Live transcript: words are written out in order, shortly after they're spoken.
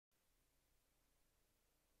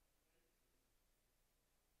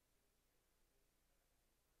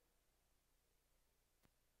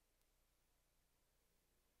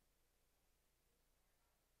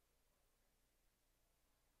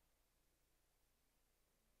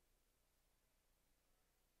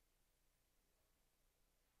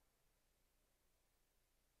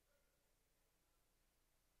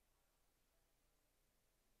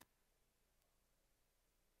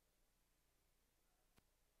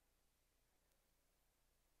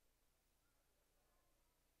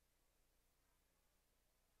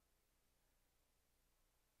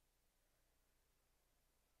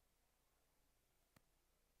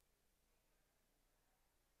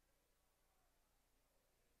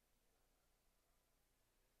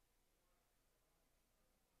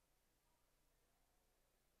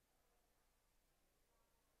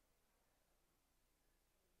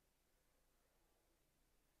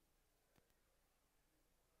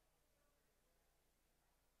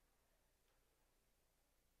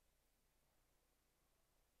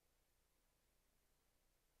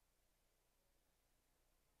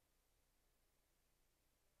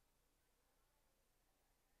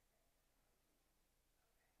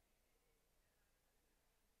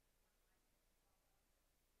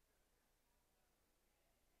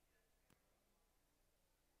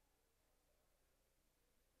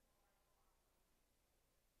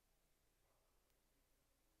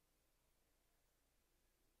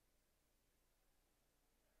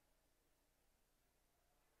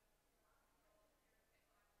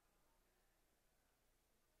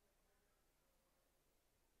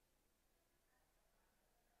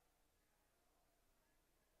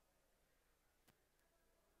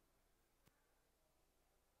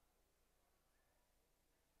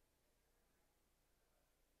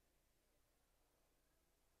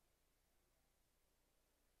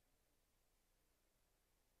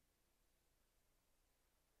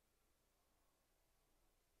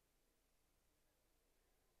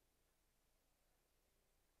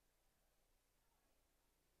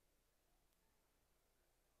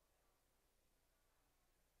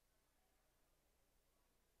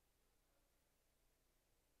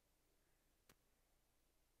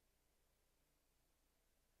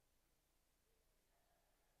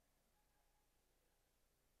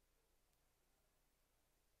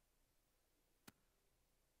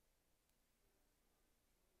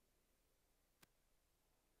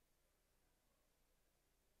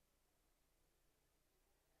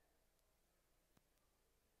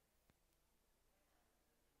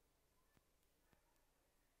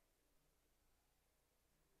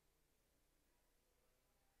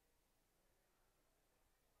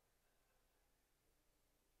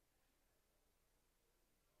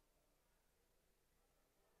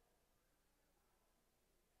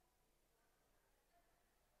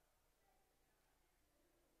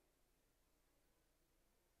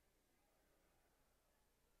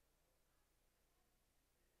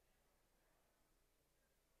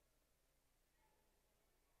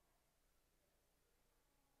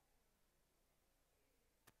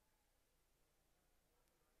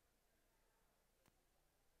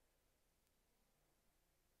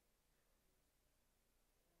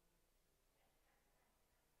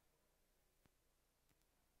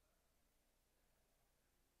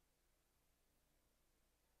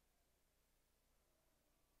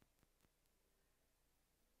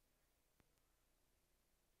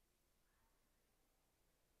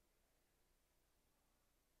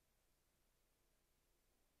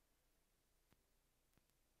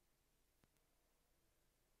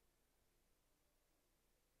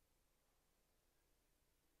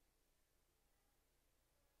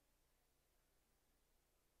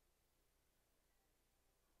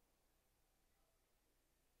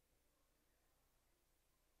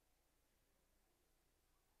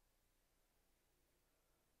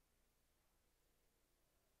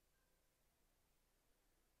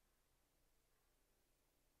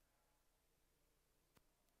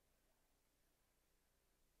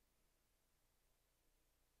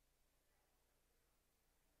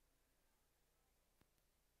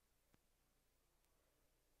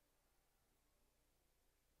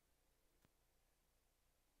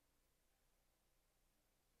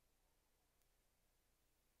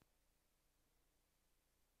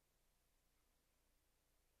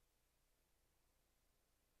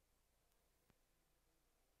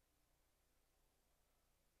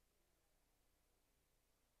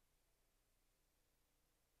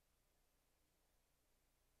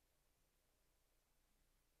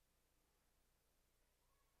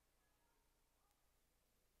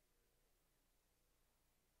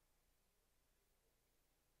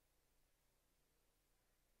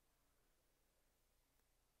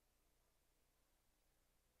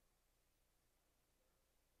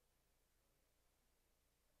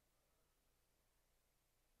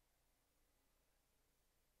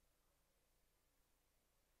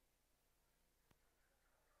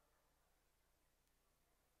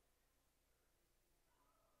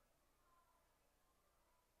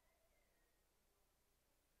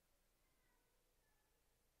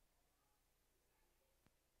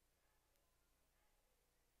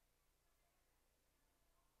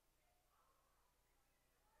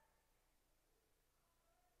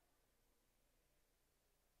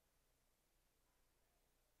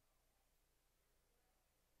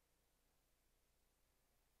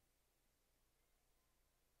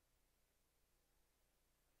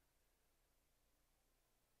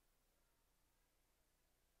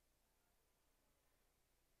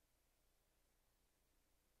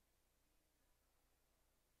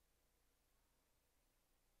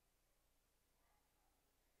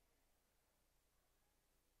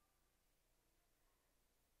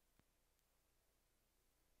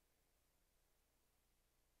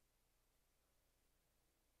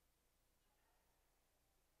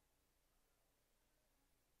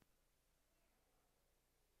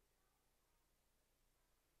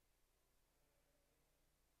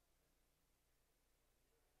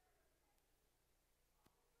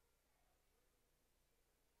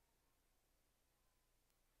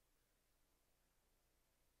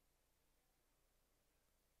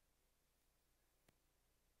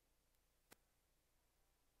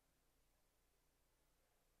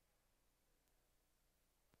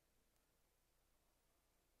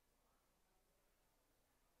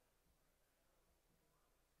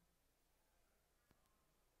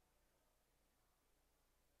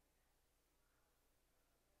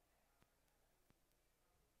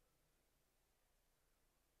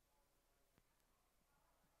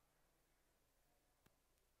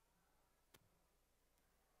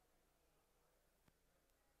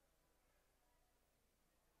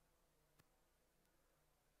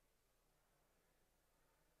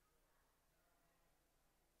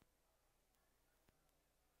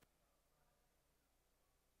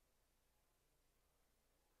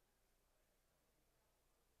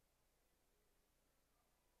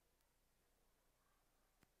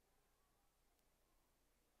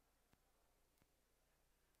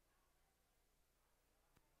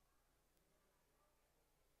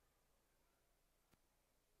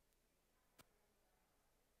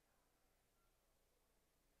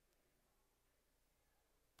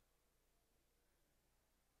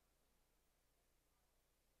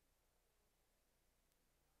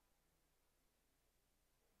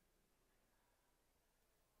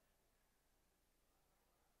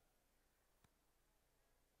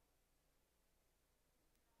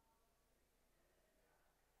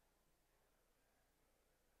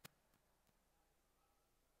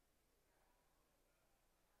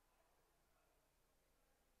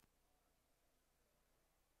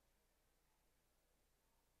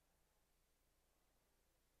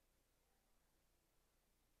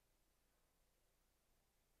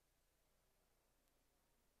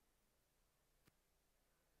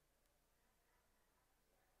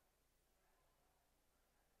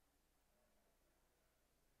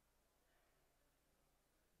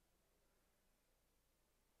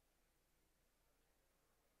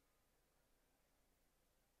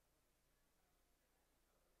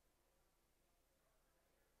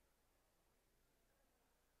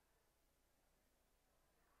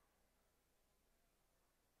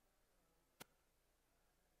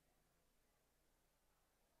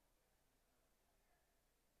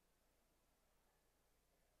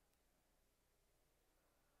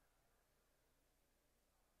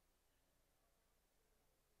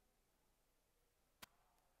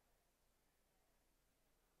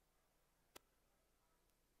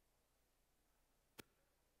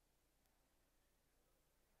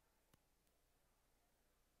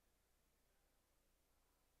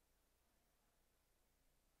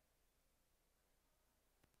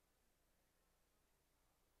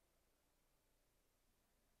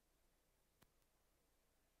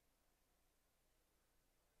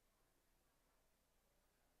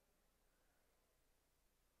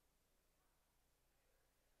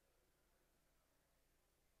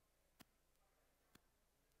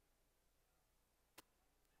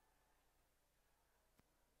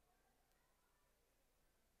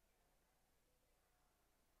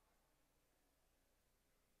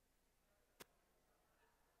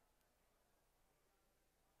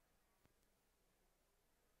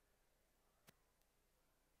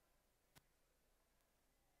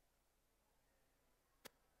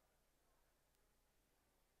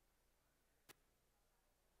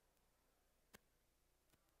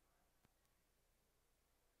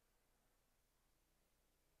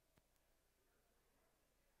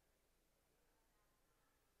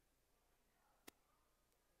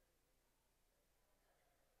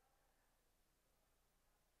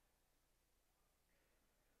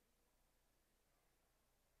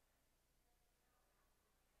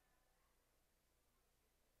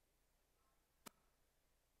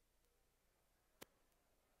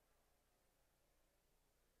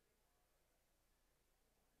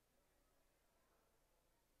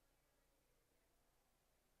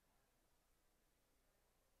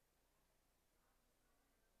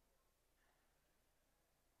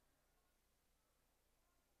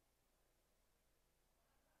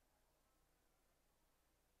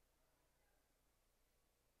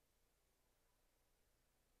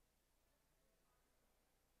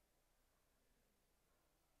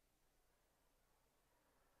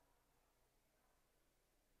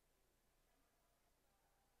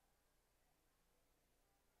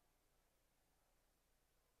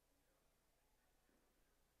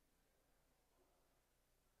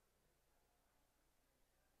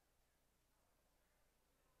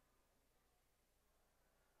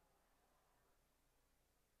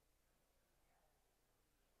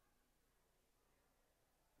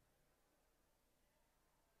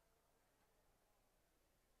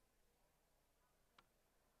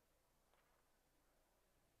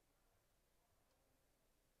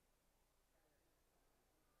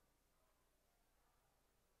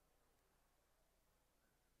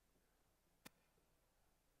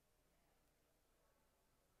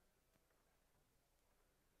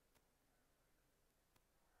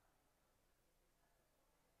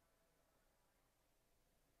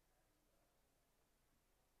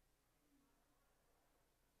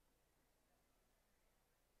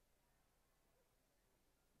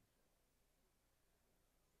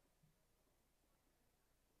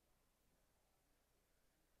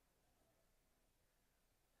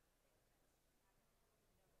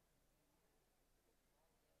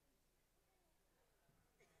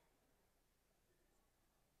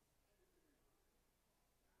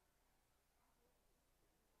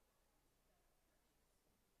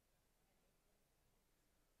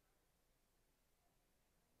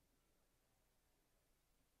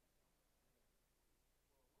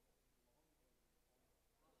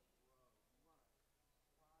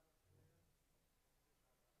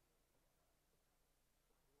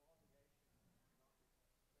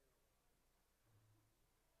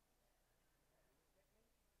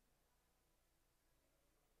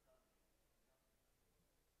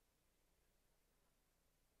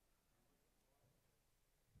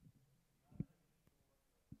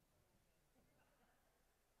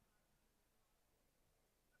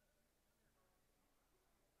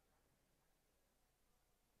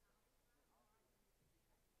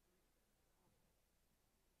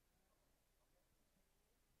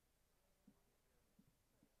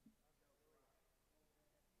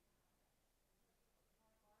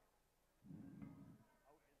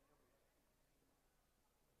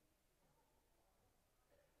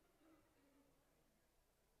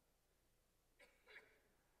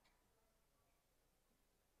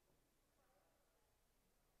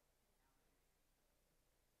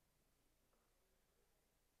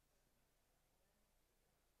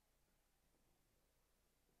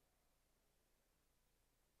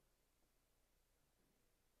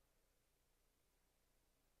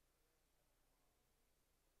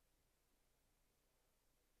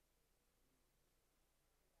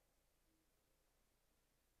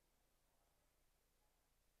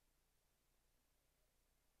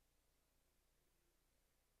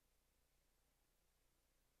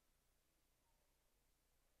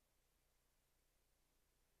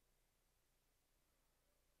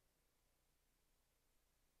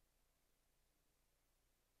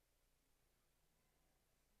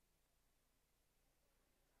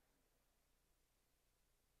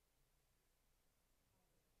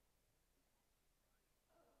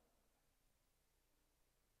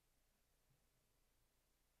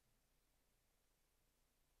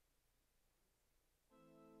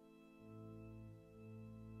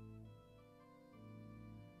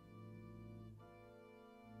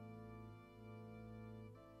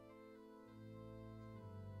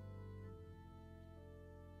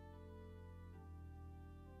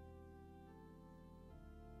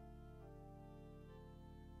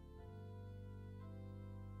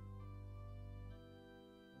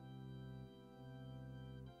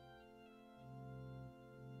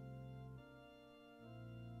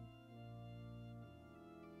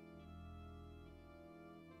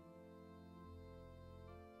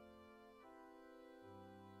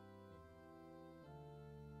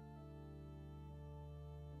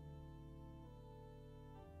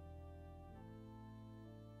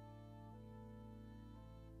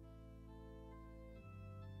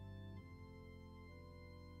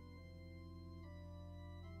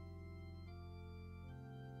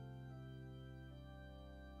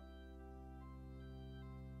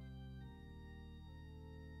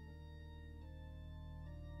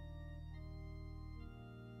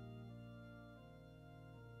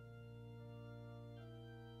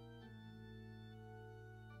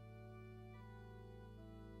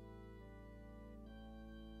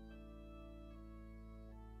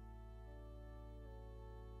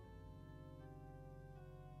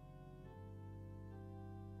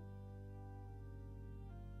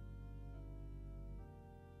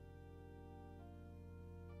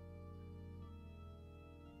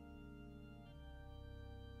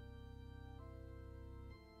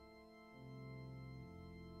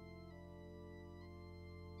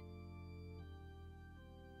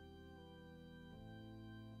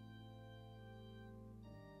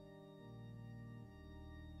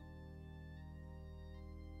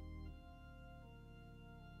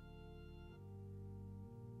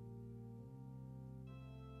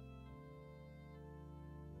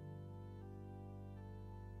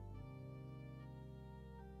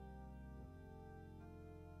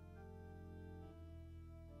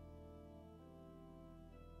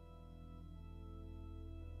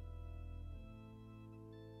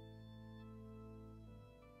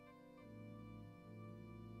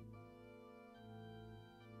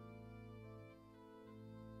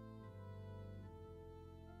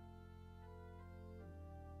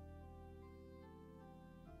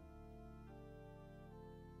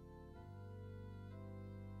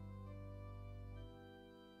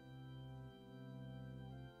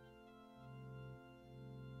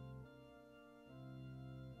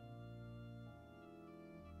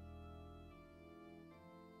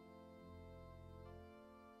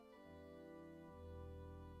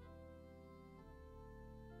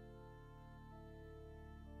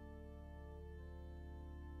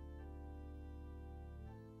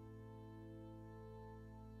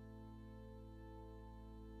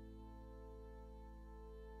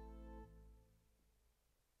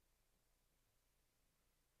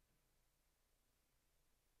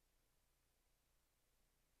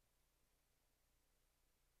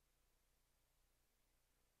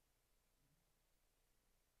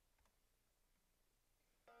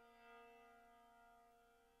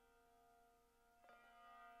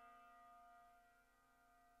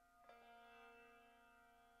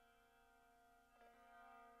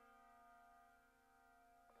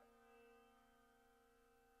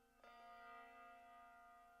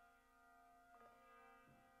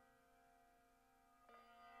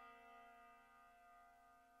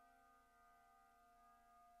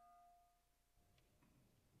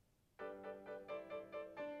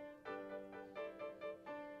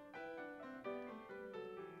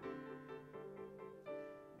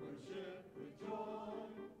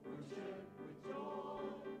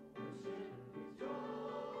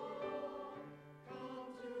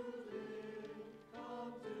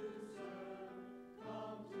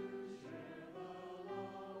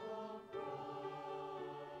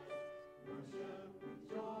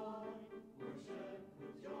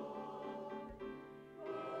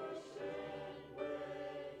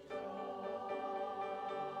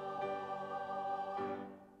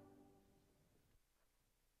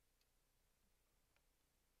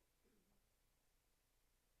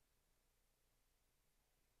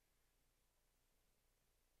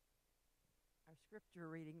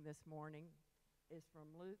scripture reading this morning is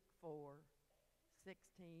from Luke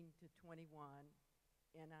 4:16 to 21,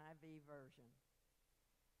 NIV version.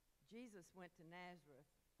 Jesus went to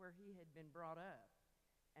Nazareth, where he had been brought up,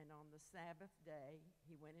 and on the Sabbath day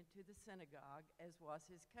he went into the synagogue, as was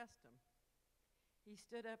his custom. He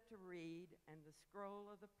stood up to read, and the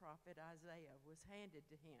scroll of the prophet Isaiah was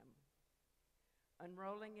handed to him.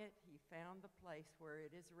 Unrolling it, he found the place where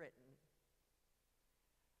it is written,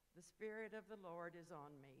 "The Spirit of the Lord is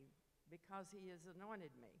on me, because he has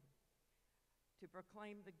anointed me to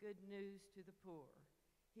proclaim the good news to the poor.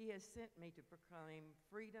 He has sent me to proclaim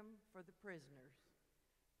freedom for the prisoners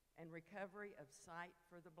and recovery of sight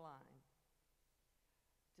for the blind,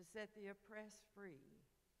 to set the oppressed free,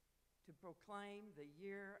 to proclaim the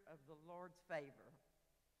year of the Lord's favor."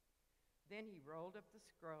 Then he rolled up the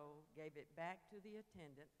scroll, gave it back to the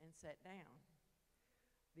attendant, and sat down.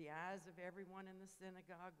 The eyes of everyone in the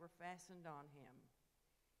synagogue were fastened on him.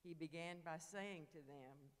 He began by saying to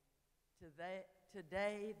them,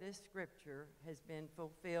 "Today this scripture has been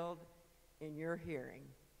fulfilled in your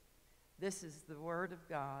hearing." This is the word of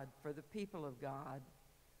God for the people of God.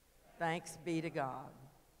 Thanks be to God.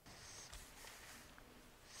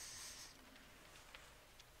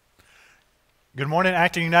 Good morning,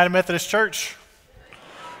 Acton United Methodist Church.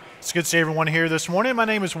 It's good to see everyone here this morning. My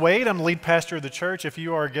name is Wade. I'm the lead pastor of the church. If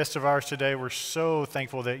you are a guest of ours today, we're so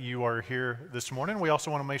thankful that you are here this morning. We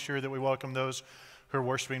also want to make sure that we welcome those who are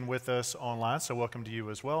worshiping with us online, so welcome to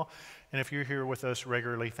you as well. And if you're here with us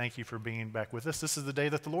regularly, thank you for being back with us. This is the day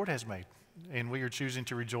that the Lord has made, and we are choosing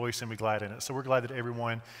to rejoice and be glad in it. So we're glad that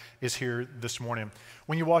everyone is here this morning.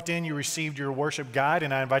 When you walked in, you received your worship guide,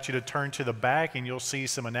 and I invite you to turn to the back, and you'll see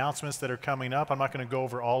some announcements that are coming up. I'm not going to go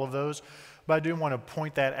over all of those, but I do want to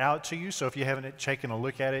point that out to you. So if you haven't taken a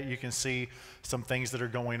look at it, you can see some things that are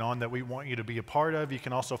going on that we want you to be a part of. You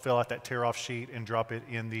can also fill out that tear-off sheet and drop it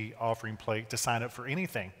in the offering plate to sign up for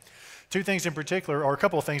anything. Two things in particular, or a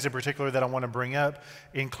couple of things in particular that I want to bring up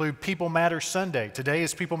include People Matter Sunday. Today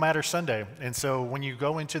is People Matter Sunday. And so when you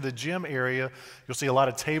go into the gym area, you'll see a lot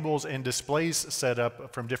of tables and displays set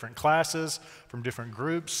up from different classes, from different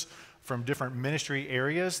groups, from different ministry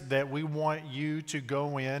areas that we want you to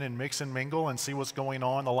go in and mix and mingle and see what's going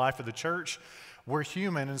on in the life of the church. We're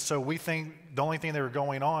human, and so we think the only things that are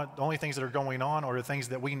going on are the things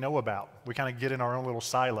that we know about. We kind of get in our own little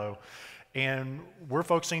silo. And we're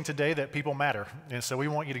focusing today that people matter. And so we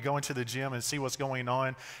want you to go into the gym and see what's going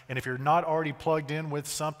on. And if you're not already plugged in with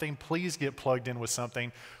something, please get plugged in with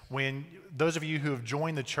something. When those of you who have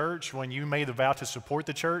joined the church, when you made the vow to support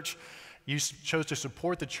the church, you chose to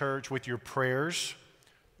support the church with your prayers,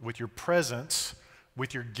 with your presence,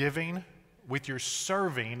 with your giving, with your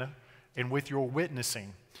serving, and with your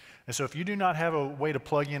witnessing. And so if you do not have a way to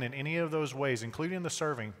plug in any of those ways, including the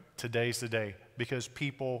serving, today's the day, because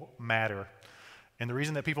people matter. And the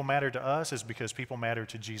reason that people matter to us is because people matter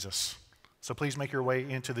to Jesus. So please make your way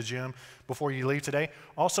into the gym before you leave today.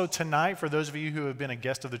 Also tonight, for those of you who have been a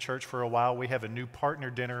guest of the church for a while, we have a new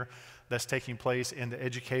partner dinner that's taking place in the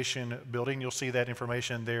education building. You'll see that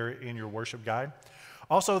information there in your worship guide.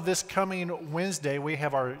 Also, this coming Wednesday, we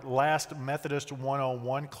have our last Methodist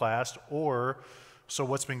 101 class, or So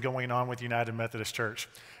what's been going on with United Methodist Church?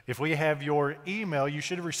 If we have your email, you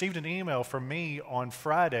should have received an email from me on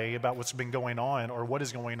Friday about what's been going on or what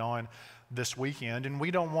is going on this weekend. And we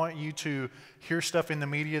don't want you to hear stuff in the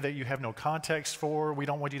media that you have no context for. We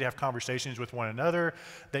don't want you to have conversations with one another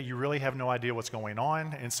that you really have no idea what's going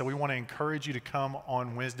on. And so we want to encourage you to come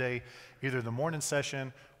on Wednesday, either the morning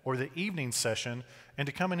session or the evening session, and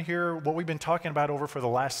to come and hear what we've been talking about over for the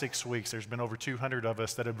last 6 weeks. There's been over 200 of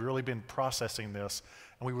us that have really been processing this,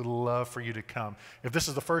 and we would love for you to come. If this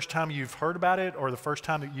is the first time you've heard about it or the first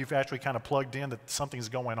time that you've actually kind of plugged in that something's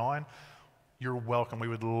going on, you're welcome. We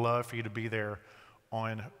would love for you to be there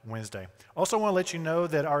on Wednesday. Also want to let you know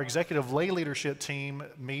that our executive lay leadership team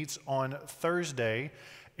meets on Thursday,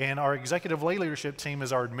 and our executive lay leadership team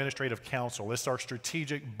is our administrative council. It's our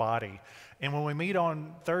strategic body. And when we meet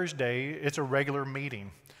on Thursday, it's a regular meeting.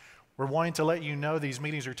 We're wanting to let you know these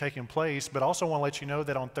meetings are taking place, but also want to let you know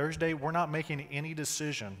that on Thursday, we're not making any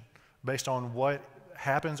decision based on what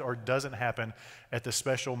happens or doesn't happen at the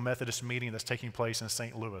special Methodist meeting that's taking place in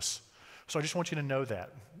St. Louis. So I just want you to know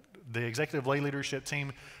that. The executive lay leadership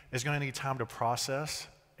team is going to need time to process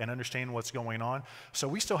and understand what's going on. So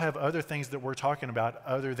we still have other things that we're talking about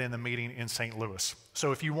other than the meeting in St. Louis.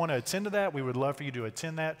 So if you want to attend to that, we would love for you to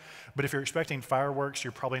attend that. But if you're expecting fireworks,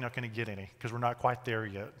 you're probably not going to get any because we're not quite there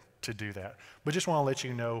yet to do that. But just want to let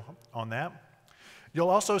you know on that. You'll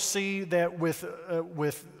also see that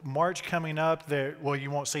with March coming up, well, you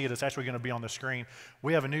won't see it. It's actually going to be on the screen.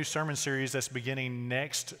 We have a new sermon series that's beginning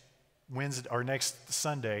next Wednesday or next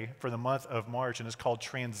Sunday for the month of March, and it's called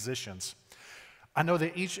Transitions. I know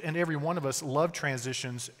that each and every one of us love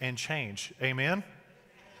transitions and change. Amen?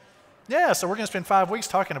 Yeah, so we're going to spend 5 weeks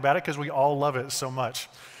talking about it because we all love it so much.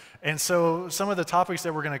 And so some of the topics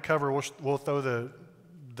that we're going to cover, we'll throw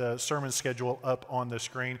the sermon schedule up on the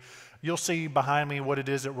screen. You'll see behind me what it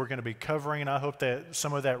is that we're going to be covering. I hope that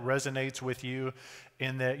some of that resonates with you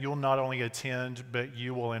in that you'll not only attend, but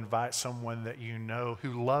you will invite someone that you know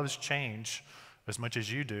who loves change as much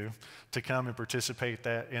as you do to come and participate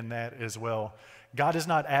in that as well. God is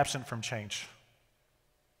not absent from change.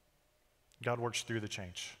 God works through the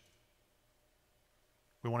change.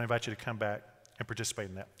 We want to invite you to come back and participate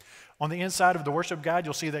in that. On the inside of the worship guide,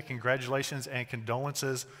 you'll see that congratulations and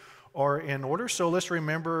condolences are in order. So let's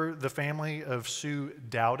remember the family of Sue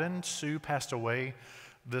Dowden. Sue passed away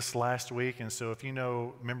this last week, and so if you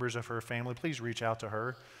know members of her family, please reach out to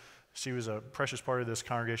her. She was a precious part of this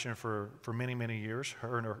congregation for many, many years,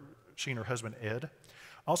 she and her husband, Ed.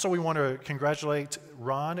 Also, we want to congratulate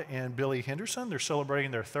Ron and Billy Henderson. They're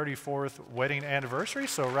celebrating their 34th wedding anniversary,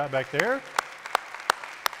 so right back there.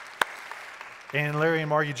 And Larry and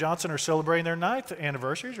Margie Johnson are celebrating their 9th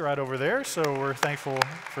anniversaries right over there, so we're thankful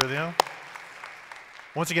for them.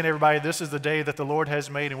 Once again, everybody, this is the day that the Lord has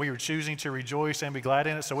made, and we are choosing to rejoice and be glad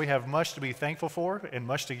in it, so we have much to be thankful for and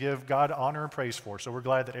much to give God honor and praise for. So we're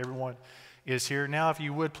glad that everyone is here. Now, if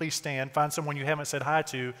you would, please stand, find someone you haven't said hi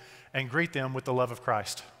to, and greet them with the love of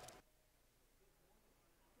Christ.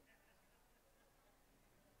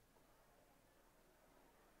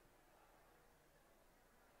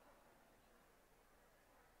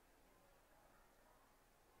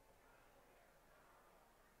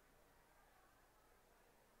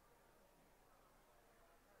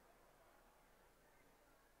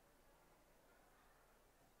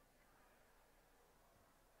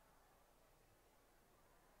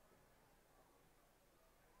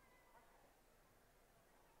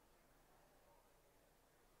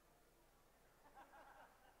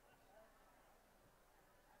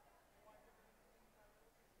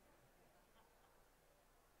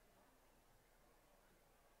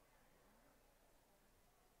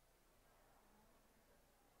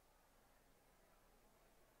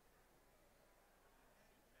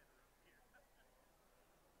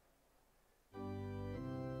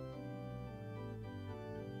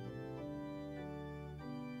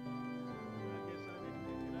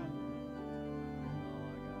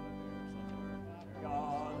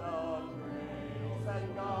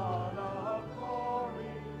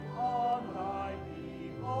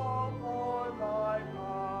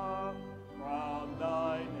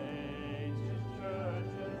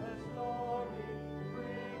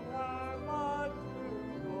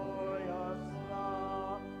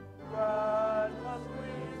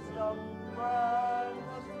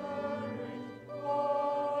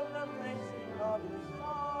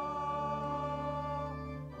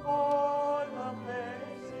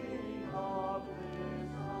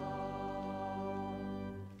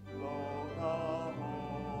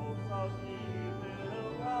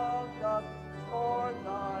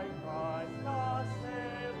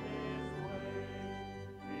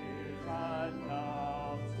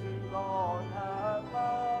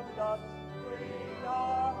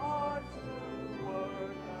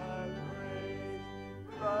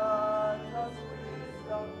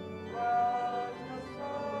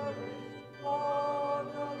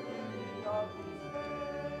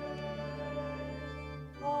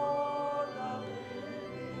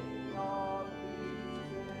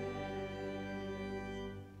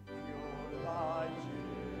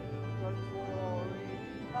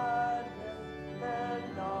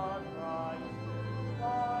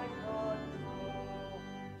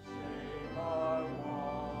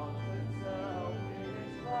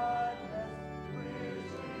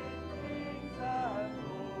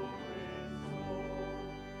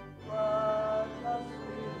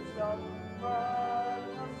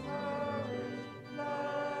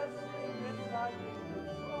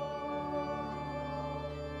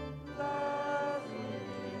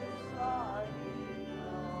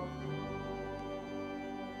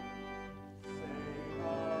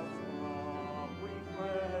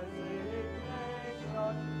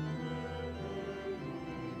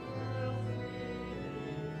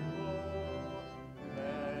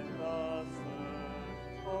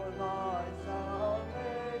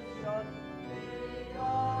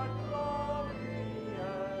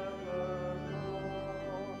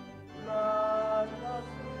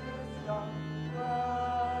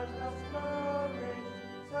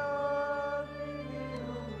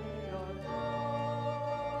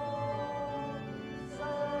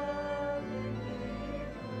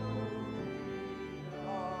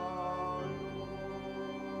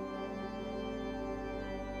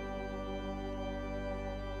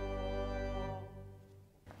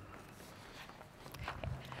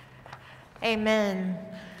 Amen.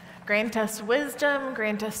 Grant us wisdom,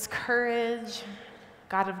 grant us courage,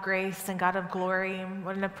 God of grace and God of glory.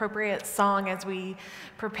 What an appropriate song as we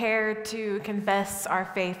prepare to confess our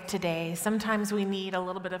faith today. Sometimes we need a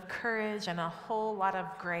little bit of courage and a whole lot of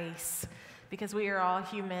grace because we are all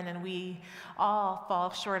human and we all fall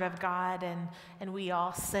short of God and we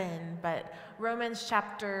all sin. But Romans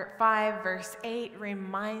chapter 5, verse 8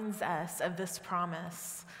 reminds us of this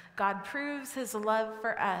promise. God proves his love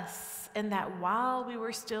for us in that while we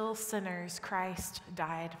were still sinners, Christ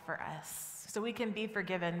died for us. So we can be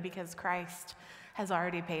forgiven because Christ has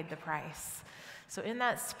already paid the price. So in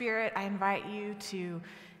that spirit, I invite you to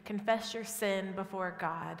confess your sin before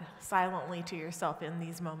God silently to yourself in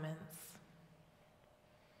these moments.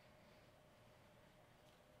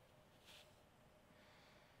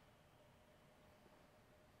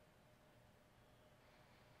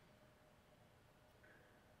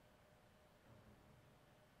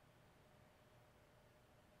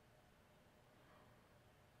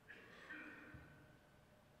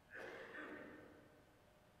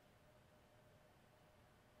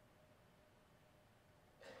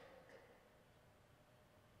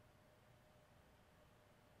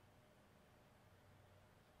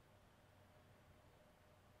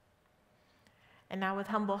 And now with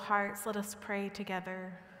humble hearts, let us pray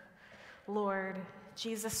together. Lord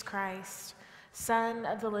Jesus Christ, Son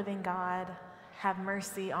of the living God, have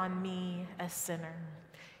mercy on me, a sinner.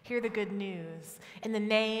 Hear the good news. In the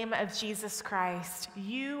name of Jesus Christ,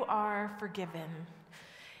 you are forgiven.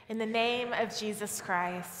 In the name of Jesus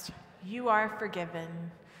Christ, you are forgiven.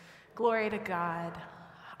 Glory to God.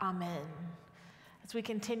 Amen. As we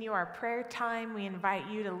continue our prayer time, we invite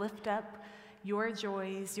you to lift up your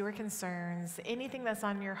joys, your concerns, anything that's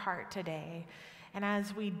on your heart today. And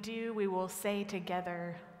as we do, we will say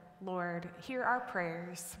together, Lord, hear our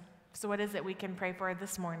prayers. So what is it we can pray for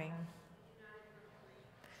this morning?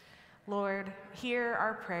 Lord, hear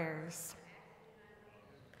our prayers.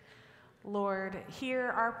 Lord,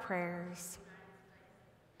 hear our prayers.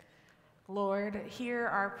 Lord, hear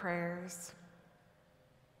our prayers.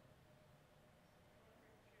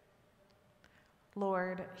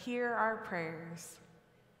 Lord, hear our prayers.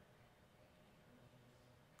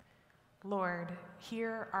 Lord,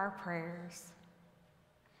 hear our prayers.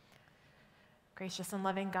 Gracious and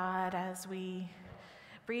loving God, as we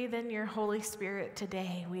breathe in your Holy Spirit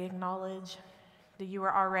today, we acknowledge that you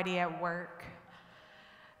are already at work,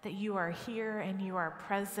 that you are here and you are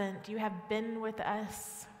present. You have been with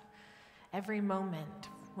us every moment,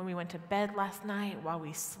 when we went to bed last night, while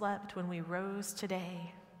we slept, when we rose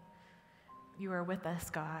today. You are with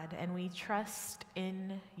us, God, and we trust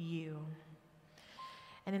in you.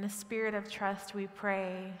 And in a spirit of trust, we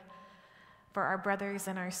pray for our brothers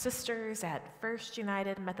and our sisters at First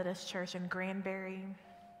United Methodist Church in Granbury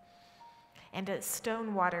and at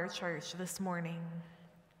Stonewater Church this morning.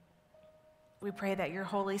 We pray that your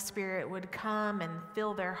Holy Spirit would come and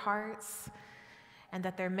fill their hearts and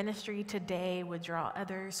that their ministry today would draw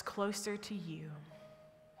others closer to you.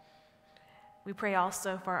 We pray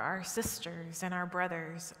also for our sisters and our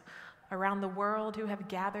brothers around the world who have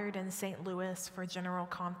gathered in St. Louis for General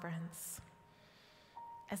Conference.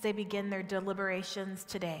 As they begin their deliberations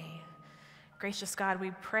today, gracious God,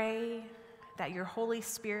 we pray that your Holy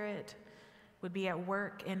Spirit would be at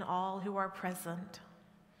work in all who are present,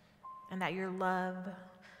 and that your love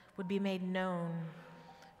would be made known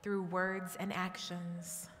through words and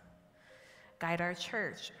actions. Guide our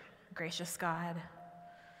church, gracious God,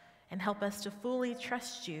 and help us to fully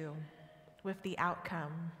trust you with the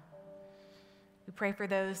outcome. We pray for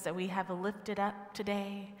those that we have lifted up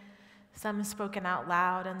today, some spoken out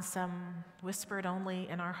loud and some whispered only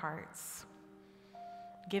in our hearts.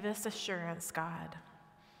 Give us assurance, God,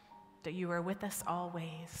 that you are with us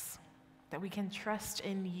always, that we can trust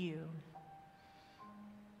in you.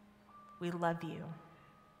 We love you,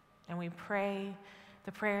 and we pray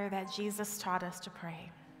the prayer that Jesus taught us to pray,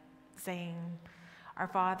 saying, Our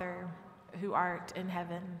Father, who art in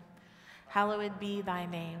heaven, hallowed be thy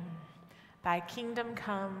name. Thy kingdom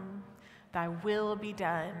come, thy will be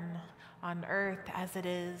done on earth as it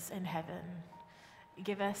is in heaven.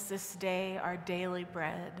 Give us this day our daily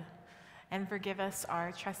bread, and forgive us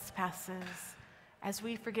our trespasses as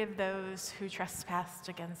we forgive those who trespass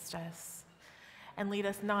against us. And lead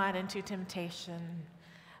us not into temptation,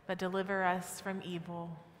 but deliver us from evil.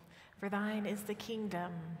 For thine is the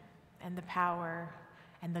kingdom and the power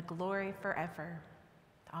and the glory forever.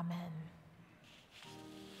 Amen.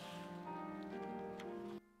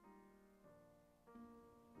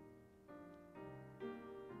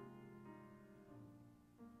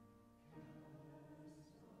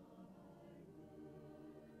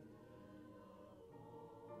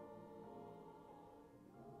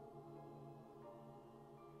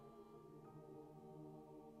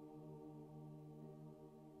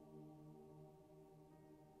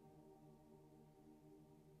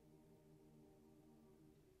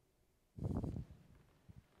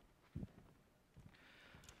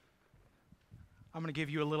 I'm going to give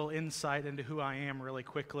you a little insight into who I am really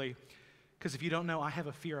quickly, because if you don't know, I have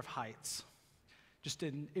a fear of heights. Just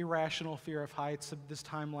an irrational fear of heights. This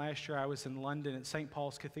time last year, I was in London at St.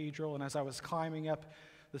 Paul's Cathedral, and as I was climbing up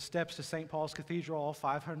the steps to St. Paul's Cathedral, all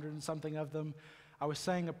 500 and something of them, I was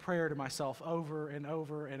saying a prayer to myself over and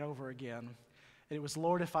over and over again. And it was,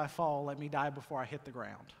 Lord, if I fall, let me die before I hit the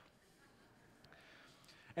ground.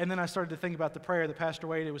 And then I started to think about the prayer that Pastor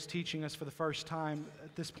Wade was teaching us for the first time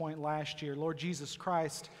at this point last year. Lord Jesus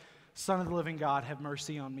Christ, Son of the living God, have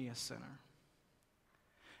mercy on me, a sinner.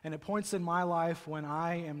 And at points in my life when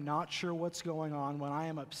I am not sure what's going on, when I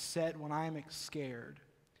am upset, when I am scared,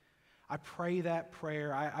 I pray that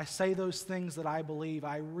prayer. I say those things that I believe.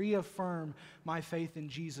 I reaffirm my faith in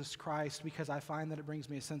Jesus Christ because I find that it brings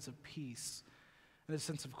me a sense of peace and a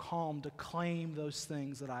sense of calm to claim those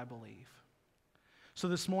things that I believe. So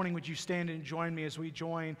this morning, would you stand and join me as we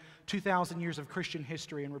join 2,000 years of Christian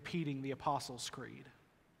history in repeating the Apostles' Creed?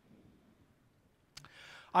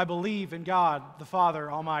 I believe in God, the Father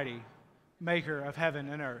Almighty, maker of heaven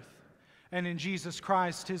and earth, and in Jesus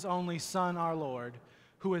Christ, his only Son, our Lord,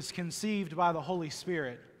 who was conceived by the Holy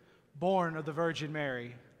Spirit, born of the Virgin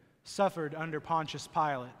Mary, suffered under Pontius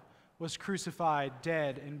Pilate, was crucified,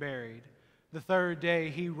 dead, and buried. The third day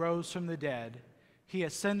he rose from the dead. He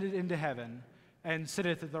ascended into heaven, and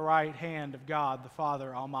sitteth at the right hand of God the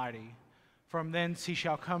Father Almighty. From thence he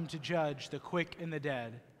shall come to judge the quick and the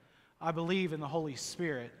dead. I believe in the Holy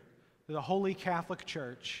Spirit, the Holy Catholic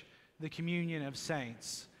Church, the communion of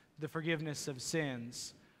saints, the forgiveness of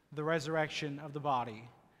sins, the resurrection of the body,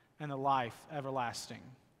 and the life everlasting.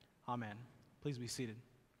 Amen. Please be seated.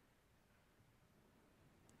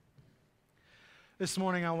 This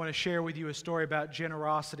morning I want to share with you a story about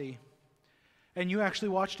generosity. And you actually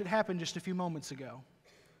watched it happen just a few moments ago.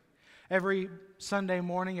 Every Sunday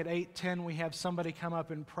morning at 8:10, we have somebody come up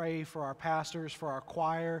and pray for our pastors, for our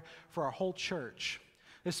choir, for our whole church.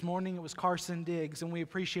 This morning it was Carson Diggs, and we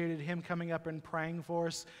appreciated him coming up and praying for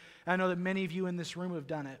us. I know that many of you in this room have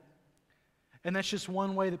done it. And that's just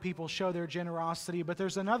one way that people show their generosity, but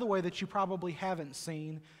there's another way that you probably haven't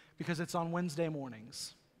seen because it's on Wednesday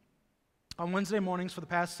mornings. On Wednesday mornings for the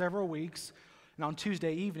past several weeks, and on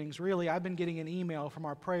Tuesday evenings, really, I've been getting an email from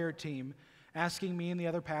our prayer team asking me and the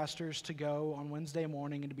other pastors to go on Wednesday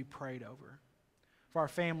morning and to be prayed over, for our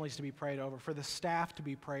families to be prayed over, for the staff to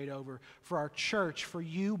be prayed over, for our church, for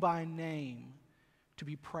you by name to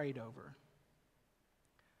be prayed over.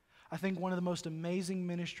 I think one of the most amazing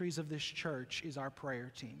ministries of this church is our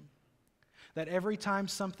prayer team. That every time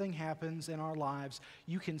something happens in our lives,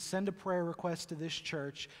 you can send a prayer request to this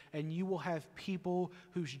church and you will have people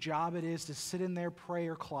whose job it is to sit in their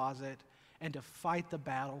prayer closet and to fight the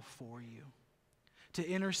battle for you, to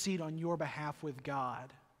intercede on your behalf with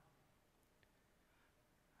God.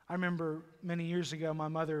 I remember many years ago, my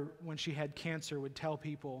mother, when she had cancer, would tell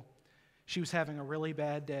people she was having a really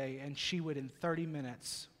bad day, and she would, in 30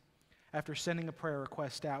 minutes, after sending a prayer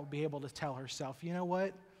request out, be able to tell herself, you know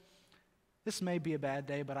what? This may be a bad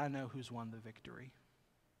day, but I know who's won the victory.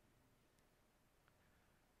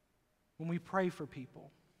 When we pray for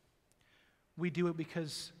people, we do it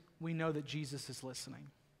because we know that Jesus is listening.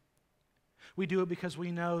 We do it because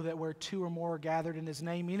we know that where two or more are gathered in his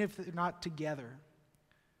name, even if they're not together,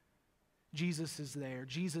 Jesus is there.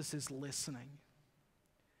 Jesus is listening.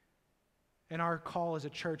 And our call as a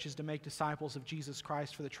church is to make disciples of Jesus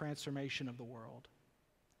Christ for the transformation of the world.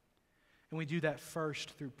 And we do that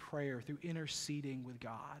first through prayer, through interceding with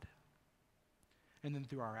God, and then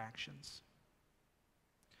through our actions.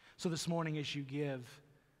 So this morning as you give,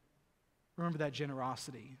 remember that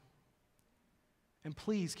generosity. And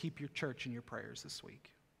please keep your church in your prayers this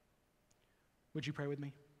week. Would you pray with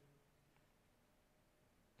me?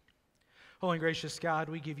 Holy and gracious God,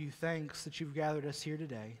 we give you thanks that you've gathered us here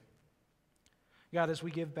today. God, as we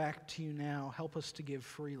give back to you now, help us to give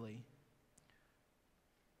freely.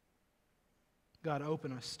 God,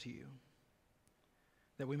 open us to you,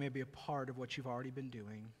 that we may be a part of what you've already been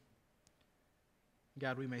doing.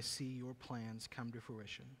 God, we may see your plans come to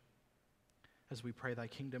fruition. As we pray, thy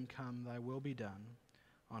kingdom come, thy will be done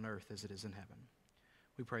on earth as it is in heaven.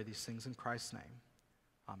 We pray these things in Christ's name.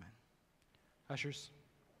 Amen. Ushers.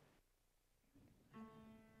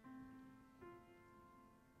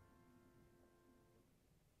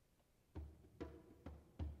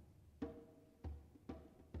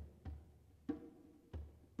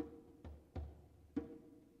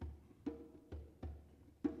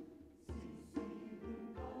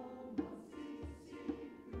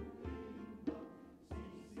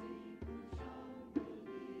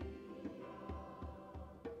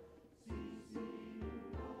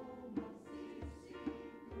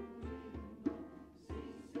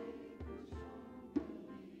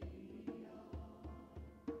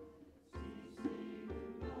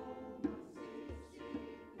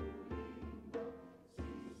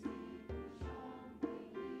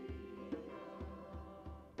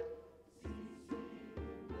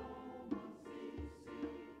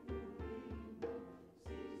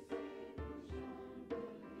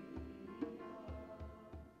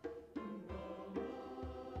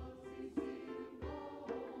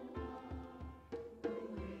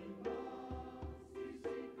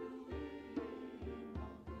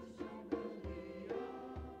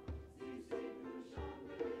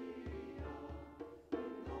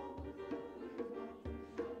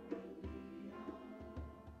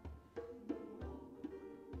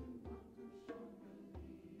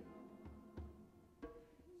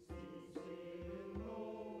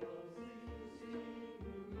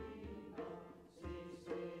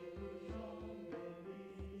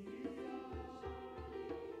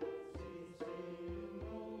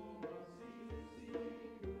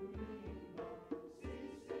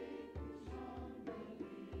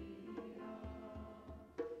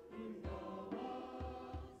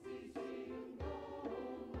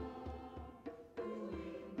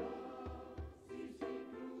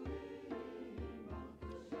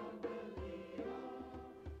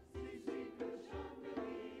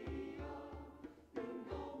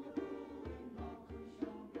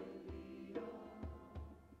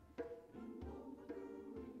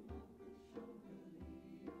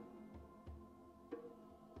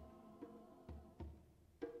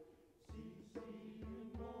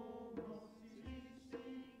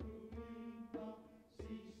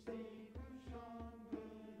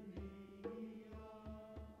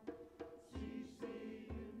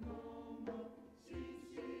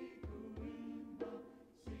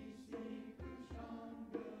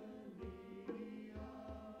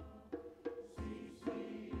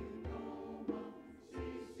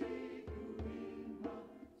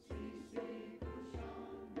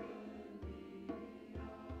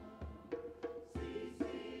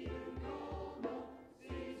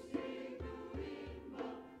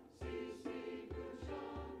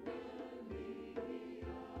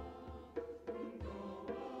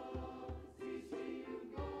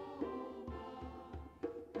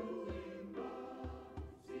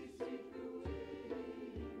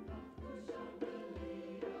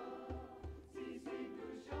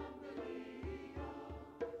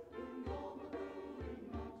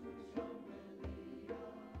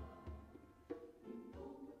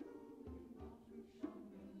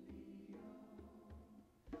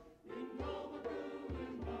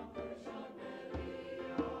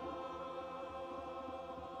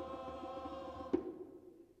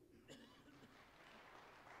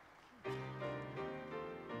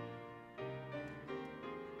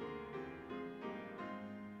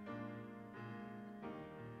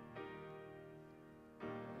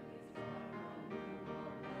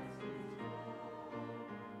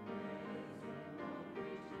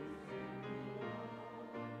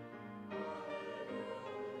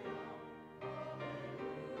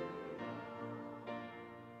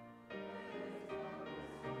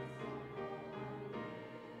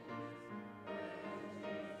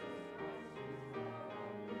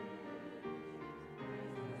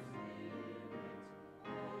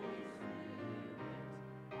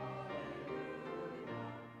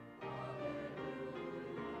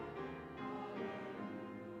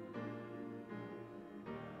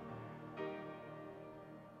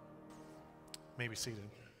 may be seated.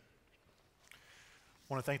 I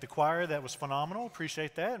want to thank the choir. That was phenomenal.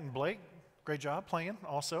 Appreciate that. And Blake, great job playing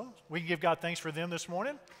also. We can give God thanks for them this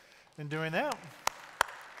morning in doing that.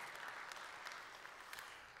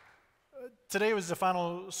 Today was the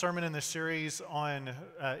final sermon in this series on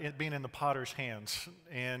it being in the potter's hands.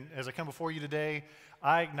 And as I come before you today,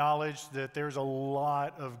 I acknowledge that there's a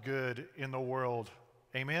lot of good in the world.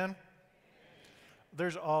 Amen?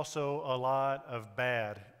 There's also a lot of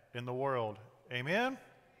bad in the world. Amen?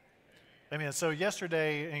 Amen. So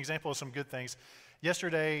yesterday, an example of some good things.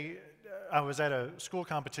 Yesterday, I was at a school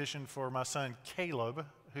competition for my son Caleb,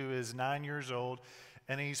 who is 9 years old.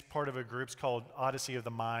 And he's part of a group called Odyssey of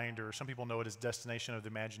the Mind, or some people know it as Destination of the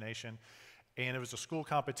Imagination. And it was a school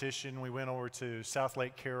competition. We went over to South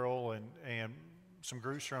Lake Carroll, and some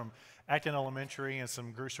groups from Acton Elementary and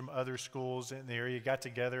some groups from other schools in the area got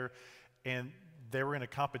together, and they were in a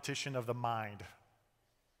competition of the mind.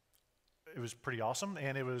 It was pretty awesome,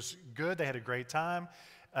 and it was good. They had a great time.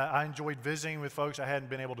 I enjoyed visiting with folks I hadn't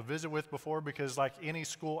been able to visit with before, because like any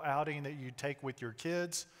school outing that you take with your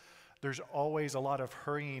kids, there's always a lot of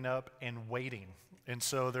hurrying up and waiting. And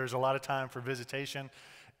so there's a lot of time for visitation,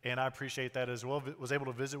 and I appreciate that as well. Was able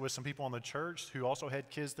to visit with some people in the church who also had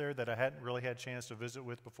kids there that I hadn't really had a chance to visit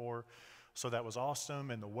with before. So that was awesome,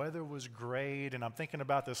 and the weather was great. And I'm thinking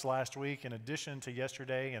about this last week in addition to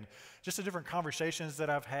yesterday, and just the different conversations that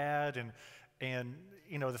I've had, and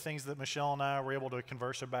you know, the things that Michelle and I were able to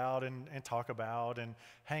converse about and talk about and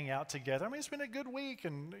hang out together. I mean, it's been a good week,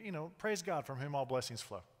 and you know, praise God, from whom all blessings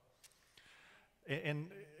flow. And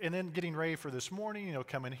then getting ready for this morning, you know,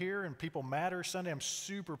 coming here and People Matter Sunday. I'm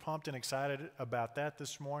super pumped and excited about that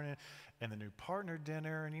this morning, and the new partner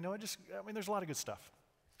dinner. And, you know, there's a lot of good stuff.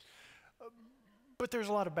 But there's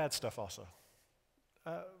a lot of bad stuff also.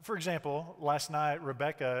 For example, last night,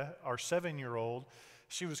 Rebecca, our 7-year-old,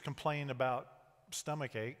 she was complaining about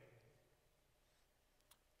stomach ache.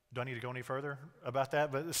 Do I need to go any further about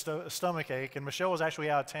that? But stomach ache. And Michelle was actually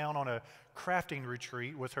out of town on a crafting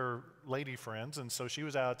retreat with her lady friends, and so she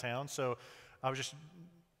was out of town. So I was just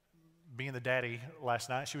being the daddy last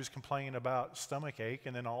night. She was complaining about stomach ache,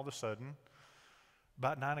 and then all of a sudden,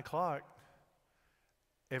 about 9 o'clock,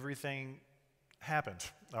 everything happened.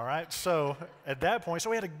 All right, so at that point, so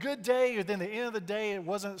we had a good day, and then at the end of the day, it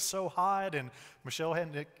wasn't so hot, and Michelle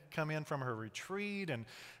hadn't come in from her retreat, and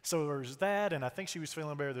so there was that, and I think she was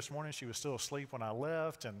feeling better this morning. She was still asleep when I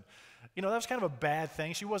left, and you know, that was kind of a bad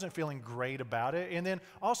thing. She wasn't feeling great about it. And then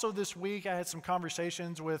also this week, I had some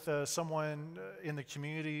conversations with someone in the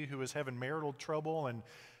community who was having marital trouble, and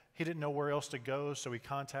he didn't know where else to go, so he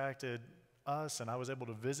contacted us, and I was able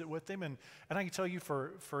to visit with him. And I can tell you,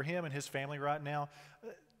 for him and his family right now,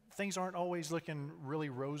 things aren't always looking really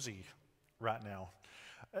rosy right now.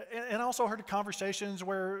 And I also heard conversations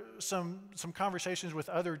where some conversations with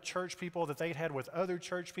other church people that they'd had with other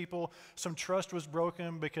church people, some trust was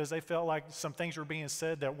broken because they felt like some things were being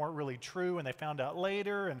said that weren't really true, and they found out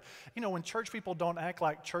later. And you know, when church people don't act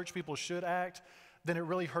like church people should act, then it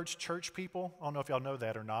really hurts church people. I don't know if y'all know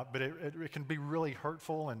that or not, but it can be really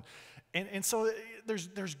hurtful. And so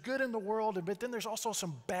there's good in the world, but then there's also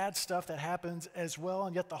some bad stuff that happens as well.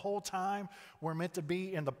 And yet the whole time we're meant to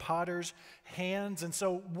be in the potter's hands. And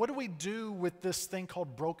so what do we do with this thing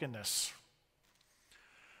called brokenness?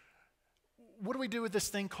 What do we do with this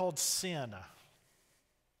thing called sin?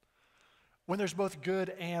 When there's both good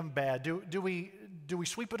and bad, do we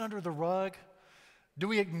sweep it under the rug? Do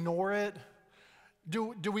we ignore it?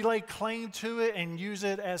 Do we lay claim to it and use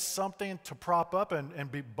it as something to prop up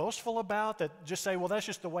and be boastful about, that just say, well, that's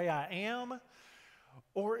just the way I am?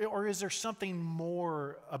 Or is there something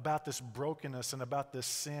more about this brokenness and about this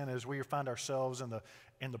sin as we find ourselves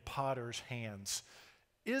in the potter's hands?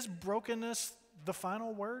 Is brokenness the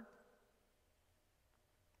final word?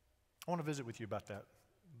 I want to visit with you about that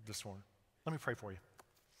this morning. Let me pray for you.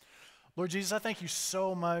 Lord Jesus, I thank you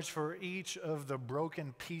so much for each of the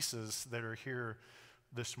broken pieces that are here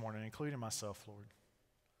this morning, including myself, Lord.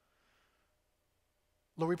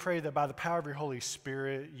 Lord, we pray that by the power of your Holy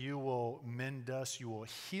Spirit, you will mend us, you will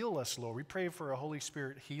heal us, Lord. We pray for a Holy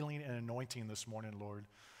Spirit healing and anointing this morning, Lord.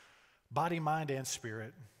 Body, mind, and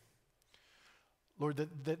spirit. Lord,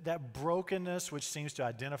 that brokenness which seems to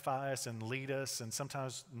identify us and lead us and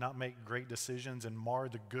sometimes not make great decisions and mar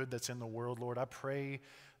the good that's in the world, Lord, I pray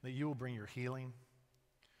that you will bring your healing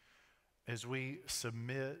as we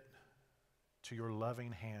submit to your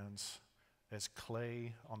loving hands as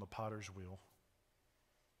clay on the potter's wheel.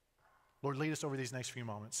 Lord, lead us over these next few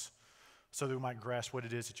moments so that we might grasp what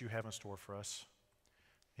it is that you have in store for us.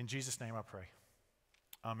 In Jesus' name I pray.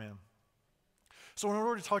 Amen. So in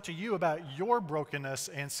order to talk to you about your brokenness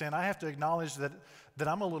and sin, I have to acknowledge that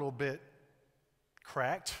I'm a little bit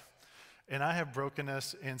cracked, and I have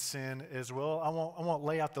brokenness and sin as well. I won't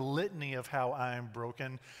lay out the litany of how I am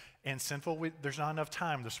broken and sinful. There's not enough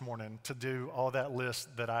time this morning to do all that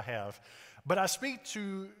list that I have. But I speak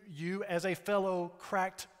to you as a fellow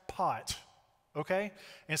cracked pot, okay?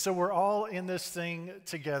 And so we're all in this thing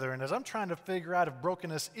together. And as I'm trying to figure out if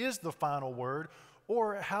brokenness is the final word,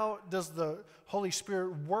 or how does the Holy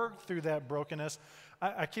Spirit work through that brokenness,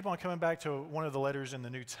 I keep on coming back to one of the letters in the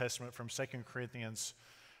New Testament from 2 Corinthians,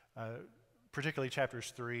 particularly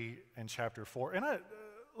chapters 3 and chapter 4. And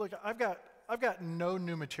look, I've got no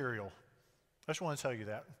new material. I just want to tell you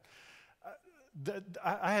that.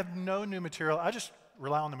 I have no new material. I just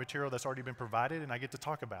rely on the material that's already been provided, and I get to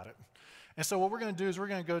talk about it. And so what we're going to do is we're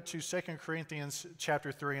going to go to 2 Corinthians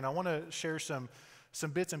chapter 3, and I want to share some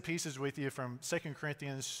bits and pieces with you from 2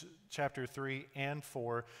 Corinthians chapter 3 and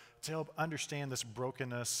 4 to help understand this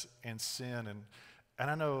brokenness and sin. And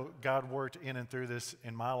I know God worked in and through this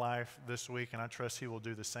in my life this week, and I trust He will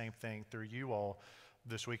do the same thing through you all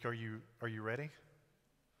this week. Are you ready?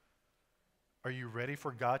 Are you ready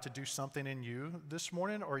for God to do something in you this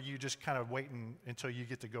morning, or are you just kind of waiting until you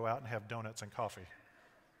get to go out and have donuts and coffee?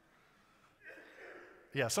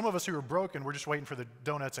 Yeah, some of us who are broken, we're just waiting for the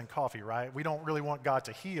donuts and coffee, right? We don't really want God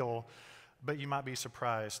to heal, but you might be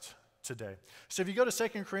surprised today. So if you go to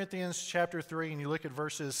 2 Corinthians chapter 3 and you look at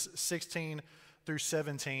verses 16 through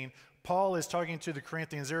 17, Paul is talking to the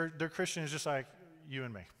Corinthians. They're Christians just like you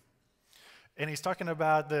and me. And he's talking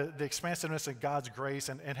about the expansiveness of God's grace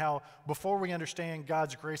and how before we understand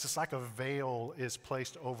God's grace, it's like a veil is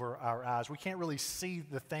placed over our eyes. We can't really see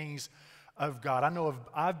the things of God. I know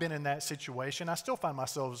I've been in that situation. I still find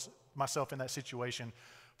myself in that situation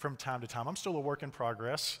from time to time. I'm still a work in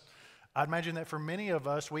progress. I'd imagine that for many of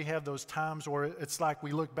us, we have those times where it's like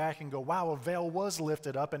we look back and go, wow, a veil was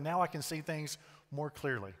lifted up, and now I can see things more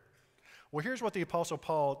clearly. Well, here's what the Apostle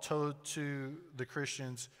Paul told to the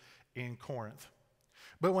Christians in Corinth.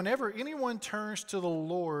 But whenever anyone turns to the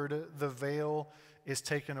Lord, the veil is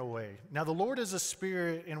taken away. Now, the Lord is a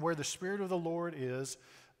spirit, and where the Spirit of the Lord is,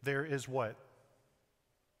 there is what?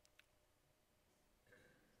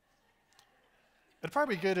 It'd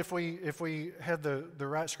probably be good if we had the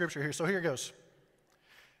right scripture here. So here it goes.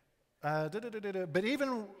 But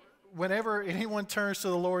even whenever anyone turns to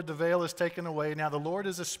the Lord, the veil is taken away. Now, the Lord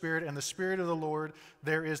is a spirit, and the Spirit of the Lord,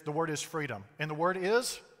 the word is freedom. And the word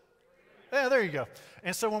is? Yeah, there you go.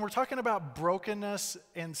 And so when we're talking about brokenness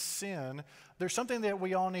and sin, there's something that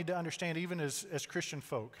we all need to understand, even as Christian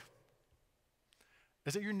folk,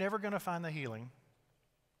 is that you're never going to find the healing.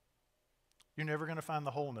 You're never going to find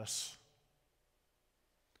the wholeness.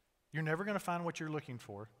 You're never going to find what you're looking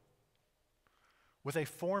for with a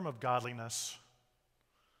form of godliness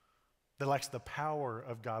that lacks the power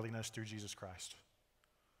of godliness through Jesus Christ.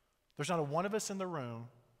 There's not a one of us in the room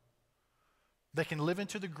that can live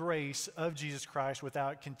into the grace of Jesus Christ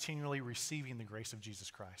without continually receiving the grace of Jesus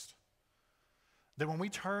Christ. That when we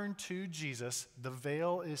turn to Jesus, the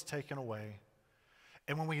veil is taken away.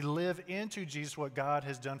 And when we live into Jesus, what God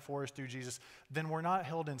has done for us through Jesus, then we're not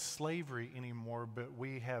held in slavery anymore, but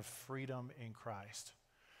we have freedom in Christ.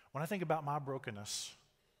 When I think about my brokenness,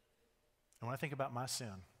 and when I think about my sin,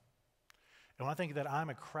 and when I think that I'm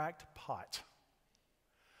a cracked pot,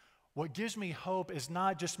 what gives me hope is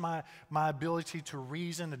not just my ability to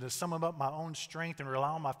reason and to sum up my own strength and rely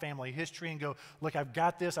on my family history and go, look, I've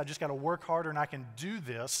got this, I just got to work harder and I can do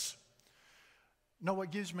this. No, what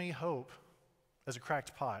gives me hope as a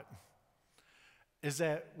cracked pot is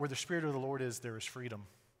that where the Spirit of the Lord is, there is freedom.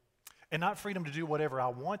 And not freedom to do whatever I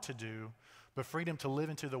want to do, but freedom to live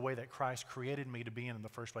into the way that Christ created me to be in the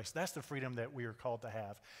first place. That's the freedom that we are called to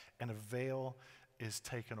have. And a veil is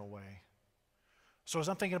taken away. So as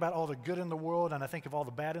I'm thinking about all the good in the world and I think of all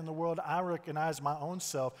the bad in the world, I recognize my own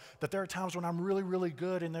self that there are times when I'm really, really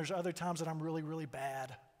good and there's other times that I'm really, really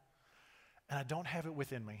bad. And I don't have it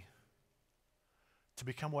within me to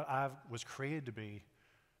become what I was created to be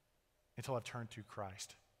until I've turned to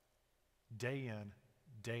Christ. Day in,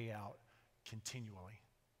 day out, continually.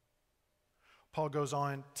 Paul goes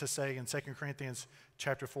on to say in 2 Corinthians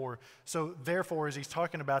chapter 4, so therefore, as he's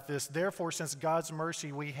talking about this, therefore, since God's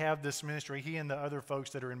mercy, we have this ministry, he and the other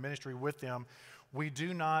folks that are in ministry with them, we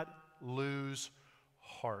do not lose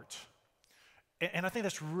heart. And I think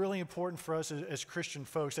that's really important for us as Christian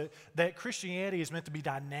folks, that Christianity is meant to be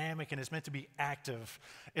dynamic and it's meant to be active.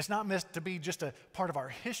 It's not meant to be just a part of our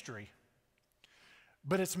history,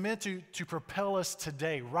 but it's meant to propel us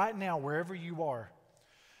today, right now, wherever you are.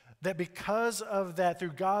 That because of that,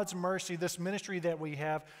 through God's mercy, this ministry that we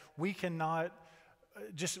have, we cannot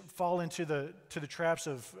just fall into the traps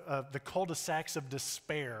of the cul-de-sacs of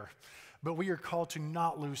despair, but we are called to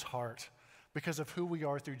not lose heart because of who we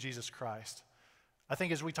are through Jesus Christ. I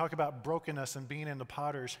think as we talk about brokenness and being in the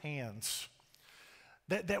potter's hands,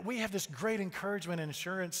 that we have this great encouragement and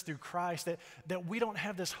assurance through Christ that we don't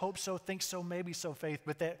have this hope so, think so, maybe so faith,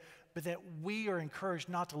 but that we are encouraged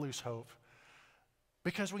not to lose hope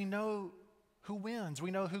because we know who wins.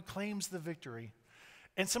 We know who claims the victory.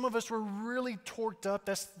 And some of us were really torqued up.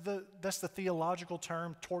 That's the theological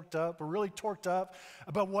term, torqued up. We're really torqued up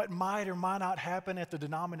about what might or might not happen at the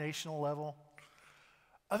denominational level.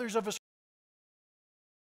 Others of us,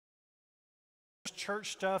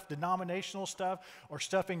 church stuff, denominational stuff, or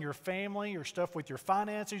stuff in your family, or stuff with your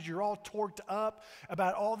finances, you're all torqued up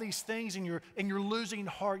about all these things, and you're losing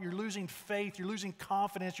heart, you're losing faith, you're losing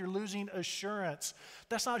confidence, you're losing assurance.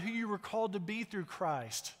 That's not who you were called to be through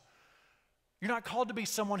Christ. You're not called to be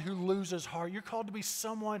someone who loses heart. You're called to be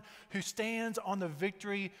someone who stands on the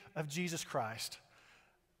victory of Jesus Christ.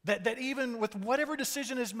 That even with whatever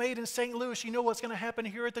decision is made in St. Louis, you know what's going to happen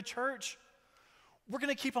here at the church? We're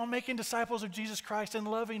going to keep on making disciples of Jesus Christ and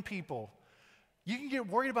loving people. You can get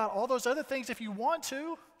worried about all those other things if you want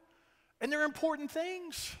to, and they're important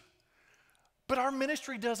things. But our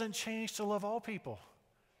ministry doesn't change to love all people.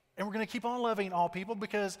 And we're going to keep on loving all people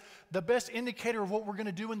because the best indicator of what we're going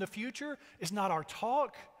to do in the future is not our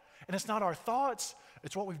talk and it's not our thoughts,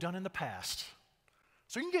 it's what we've done in the past.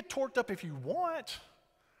 So you can get torqued up if you want,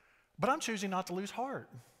 but I'm choosing not to lose heart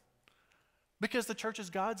because the church is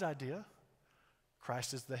God's idea.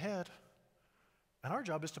 Christ is the head, and our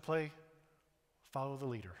job is to follow the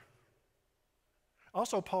leader.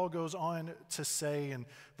 Also, Paul goes on to say in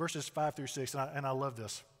verses 5 through 6, and I love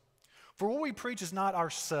this, "For what we preach is not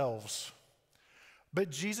ourselves,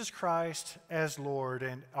 but Jesus Christ as Lord,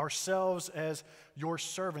 and ourselves as your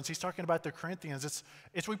servants." He's talking about the Corinthians.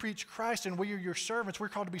 It's we preach Christ, and we are your servants. We're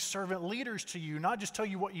called to be servant leaders to you, not just tell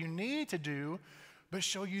you what you need to do, but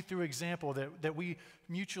show you through example that we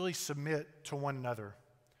mutually submit to one another.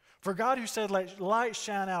 "For God, who said, 'Let light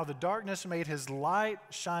shine out of the darkness,' made his light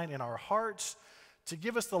shine in our hearts to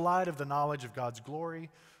give us the light of the knowledge of God's glory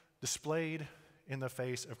displayed in the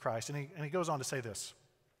face of Christ." And he goes on to say this,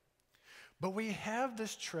 "But we have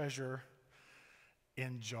this treasure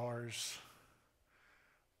in jars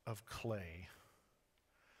of clay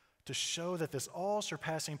to show that this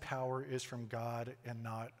all-surpassing power is from God and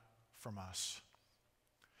not from us."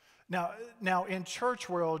 Now in church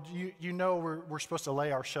world, you know we're supposed to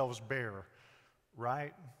lay ourselves bare,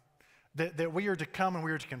 right? That we are to come and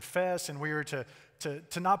we are to confess and we are to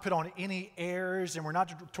not put on any airs and we're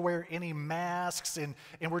not to wear any masks and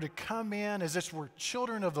we're to come in as if we're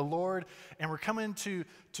children of the Lord and we're coming to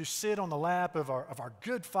sit on the lap of our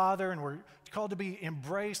good Father, and we're called to be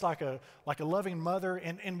embraced like a loving mother,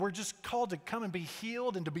 and we're just called to come and be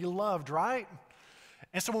healed and to be loved, right?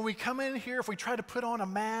 And so when we come in here, if we try to put on a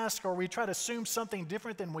mask or we try to assume something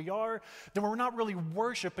different than we are, then we're not really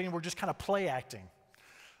worshiping, we're just kind of play acting.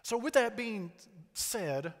 So with that being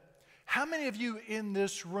said, how many of you in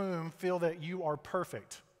this room feel that you are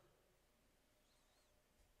perfect?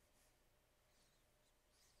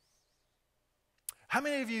 How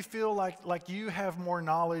many of you feel like you have more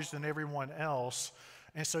knowledge than everyone else,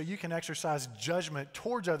 and so you can exercise judgment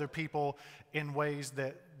towards other people in ways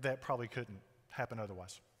that probably couldn't happen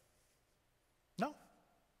otherwise? No.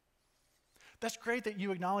 That's great that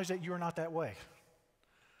you acknowledge that you are not that way,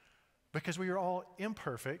 because we are all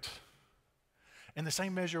imperfect, and the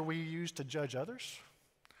same measure we use to judge others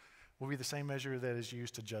will be the same measure that is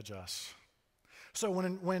used to judge us. So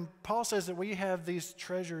when Paul says that we have these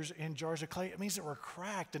treasures in jars of clay, it means that we're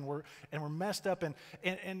cracked and we're messed up,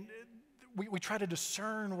 and we try to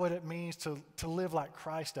discern what it means to live like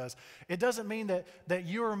Christ does. It doesn't mean that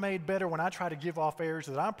you are made better when I try to give off airs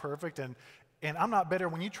that I'm perfect, and I'm not better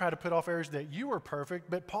when you try to put off airs that you are perfect.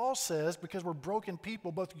 But Paul says, because we're broken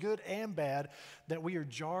people, both good and bad, that we are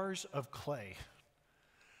jars of clay,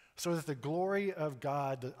 so that the glory of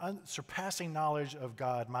God, the unsurpassing knowledge of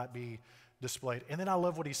God might be displayed. And then I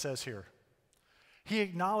love what he says here. He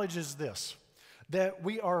acknowledges this, that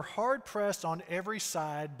we are hard-pressed on every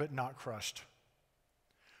side but not crushed,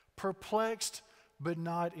 perplexed but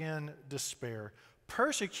not in despair,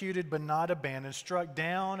 persecuted but not abandoned, struck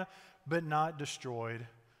down but not destroyed.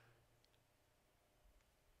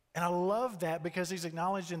 And I love that because he's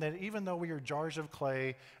acknowledging that even though we are jars of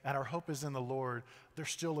clay and our hope is in the Lord, there's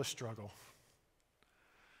still a struggle.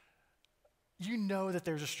 You know that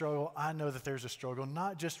there's a struggle. I know that there's a struggle,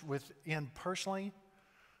 not just within personally,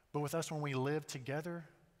 but with us when we live together.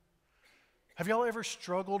 Have y'all ever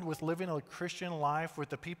struggled with living a Christian life with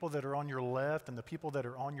the people that are on your left and the people that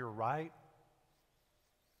are on your right?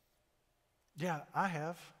 Yeah, I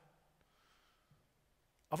have.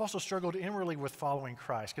 I've also struggled inwardly with following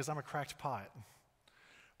Christ because I'm a cracked pot.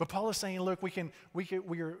 But Paul is saying, look, we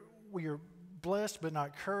are blessed but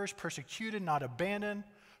not cursed, persecuted, not abandoned,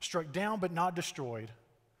 struck down but not destroyed.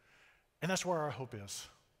 And that's where our hope is.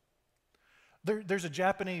 There's a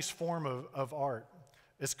Japanese form of art.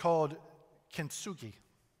 It's called kintsugi.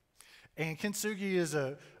 And kintsugi is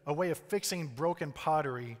a way of fixing broken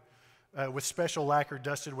pottery with special lacquer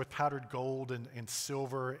dusted with powdered gold and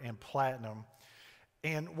silver and platinum.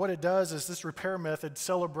 And what it does is this repair method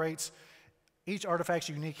celebrates each artifact's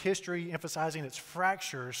unique history, emphasizing its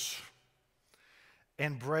fractures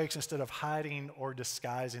and breaks instead of hiding or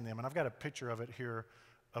disguising them. And I've got a picture of it here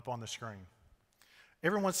up on the screen.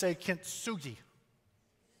 Everyone say kintsugi.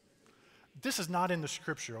 This is not in the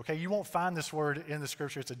scripture, okay? You won't find this word in the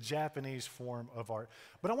scripture. It's a Japanese form of art.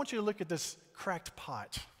 But I want you to look at this cracked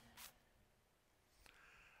pot.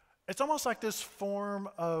 It's almost like this form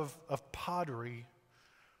of pottery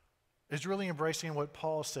is really embracing what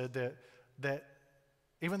Paul said, that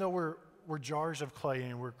even though we're jars of clay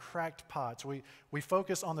and we're cracked pots, we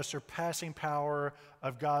focus on the surpassing power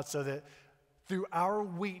of God so that through our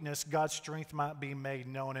weakness, God's strength might be made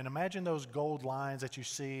known. And imagine those gold lines that you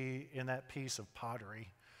see in that piece of pottery,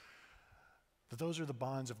 that those are the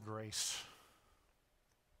bonds of grace.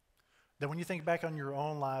 That when you think back on your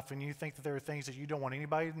own life and you think that there are things that you don't want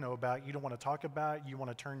anybody to know about, you don't want to talk about, you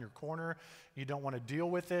want to turn your corner, you don't want to deal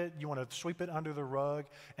with it, you want to sweep it under the rug.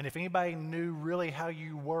 And if anybody knew really how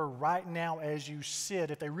you were right now as you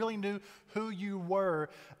sit, if they really knew who you were,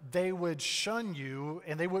 they would shun you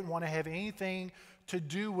and they wouldn't want to have anything to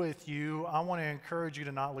do with you. I want to encourage you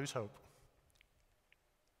to not lose hope.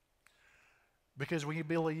 Because we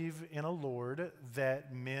believe in a Lord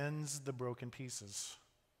that mends the broken pieces.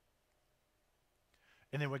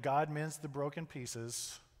 And then when God mends the broken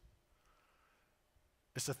pieces,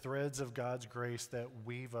 it's the threads of God's grace that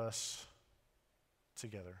weave us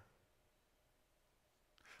together.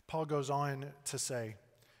 Paul goes on to say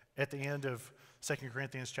at the end of 2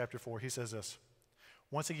 Corinthians chapter 4, he says this,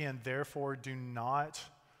 once again, therefore do not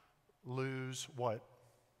lose what?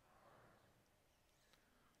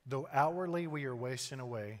 Though outwardly we are wasting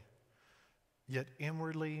away, yet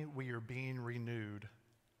inwardly we are being renewed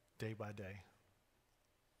day by day.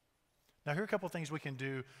 Now, here are a couple of things we can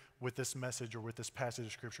do with this message or with this passage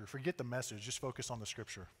of Scripture. Forget the message, just focus on the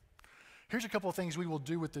Scripture. Here's a couple of things we will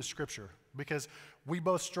do with this Scripture, because we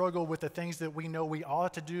both struggle with the things that we know we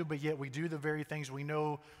ought to do, but yet we do the very things we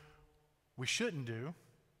know we shouldn't do.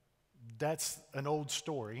 That's an old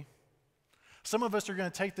story. Some of us are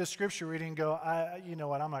going to take this Scripture reading and go, you know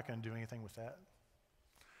what, I'm not going to do anything with that.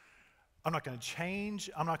 I'm not going to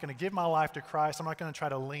change. I'm not going to give my life to Christ. I'm not going to try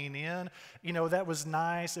to lean in. You know, that was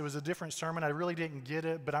nice. It was a different sermon. I really didn't get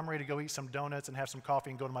it, but I'm ready to go eat some donuts and have some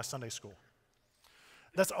coffee and go to my Sunday school.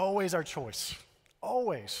 That's always our choice.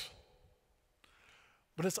 Always.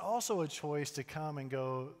 But it's also a choice to come and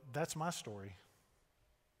go, that's my story.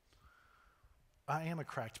 I am a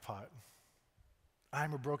cracked pot. I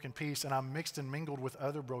am a broken piece, and I'm mixed and mingled with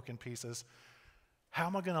other broken pieces. How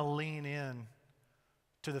am I going to lean in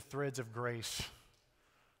to the threads of grace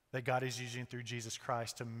that God is using through Jesus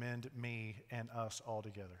Christ to mend me and us all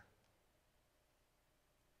together?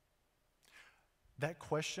 That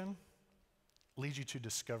question leads you to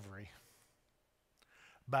discovery.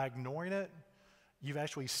 By ignoring it, you've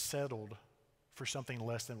actually settled for something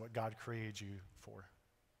less than what God created you for.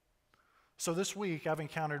 So this week, I've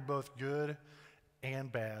encountered both good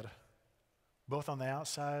and bad, both on the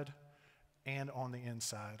outside and on the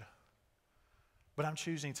inside. But I'm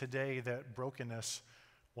choosing today that brokenness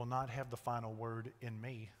will not have the final word in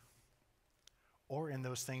me or in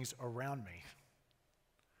those things around me.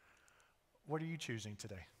 What are you choosing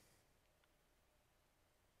today?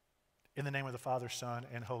 In the name of the Father, Son,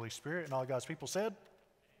 and Holy Spirit, and all God's people said,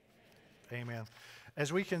 Amen.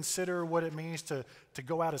 As we consider what it means to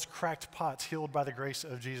go out as cracked pots healed by the grace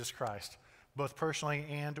of Jesus Christ, both personally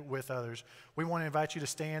and with others, we want to invite you to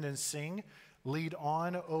stand and sing Lead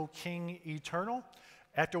On, O King Eternal.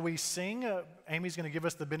 After we sing, Amy's going to give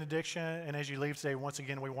us the benediction, and as you leave today, once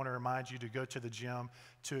again, we want to remind you to go to the gym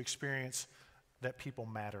to experience that people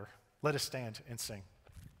matter. Let us stand and sing.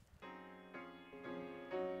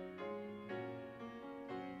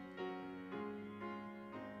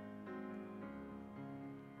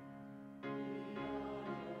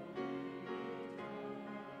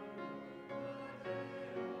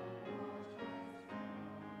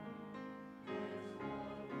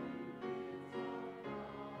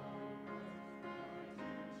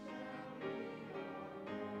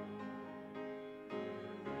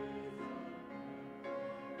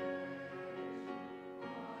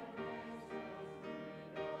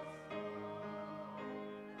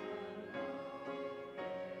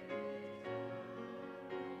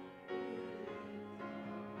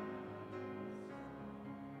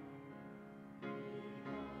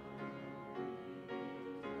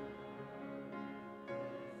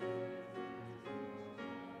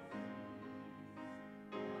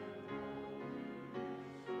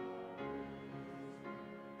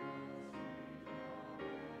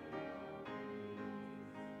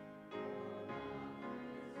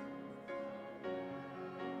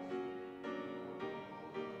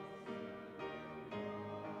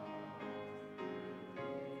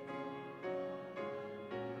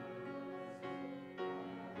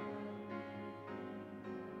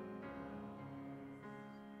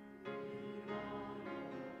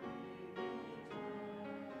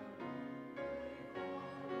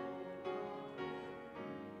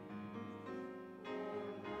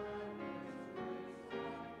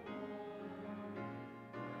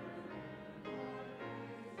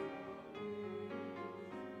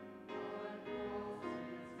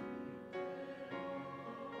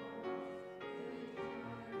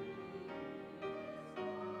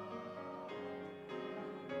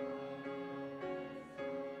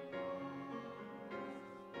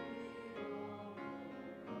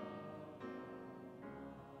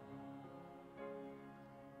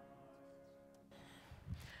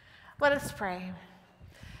 Let us pray.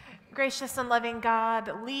 Gracious and loving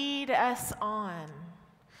God, lead us on.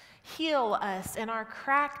 Heal us in our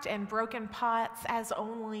cracked and broken pots as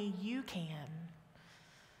only you can.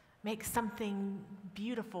 Make something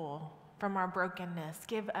beautiful from our brokenness.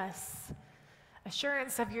 Give us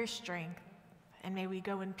assurance of your strength, and may we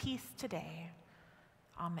go in peace today.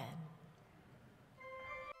 Amen.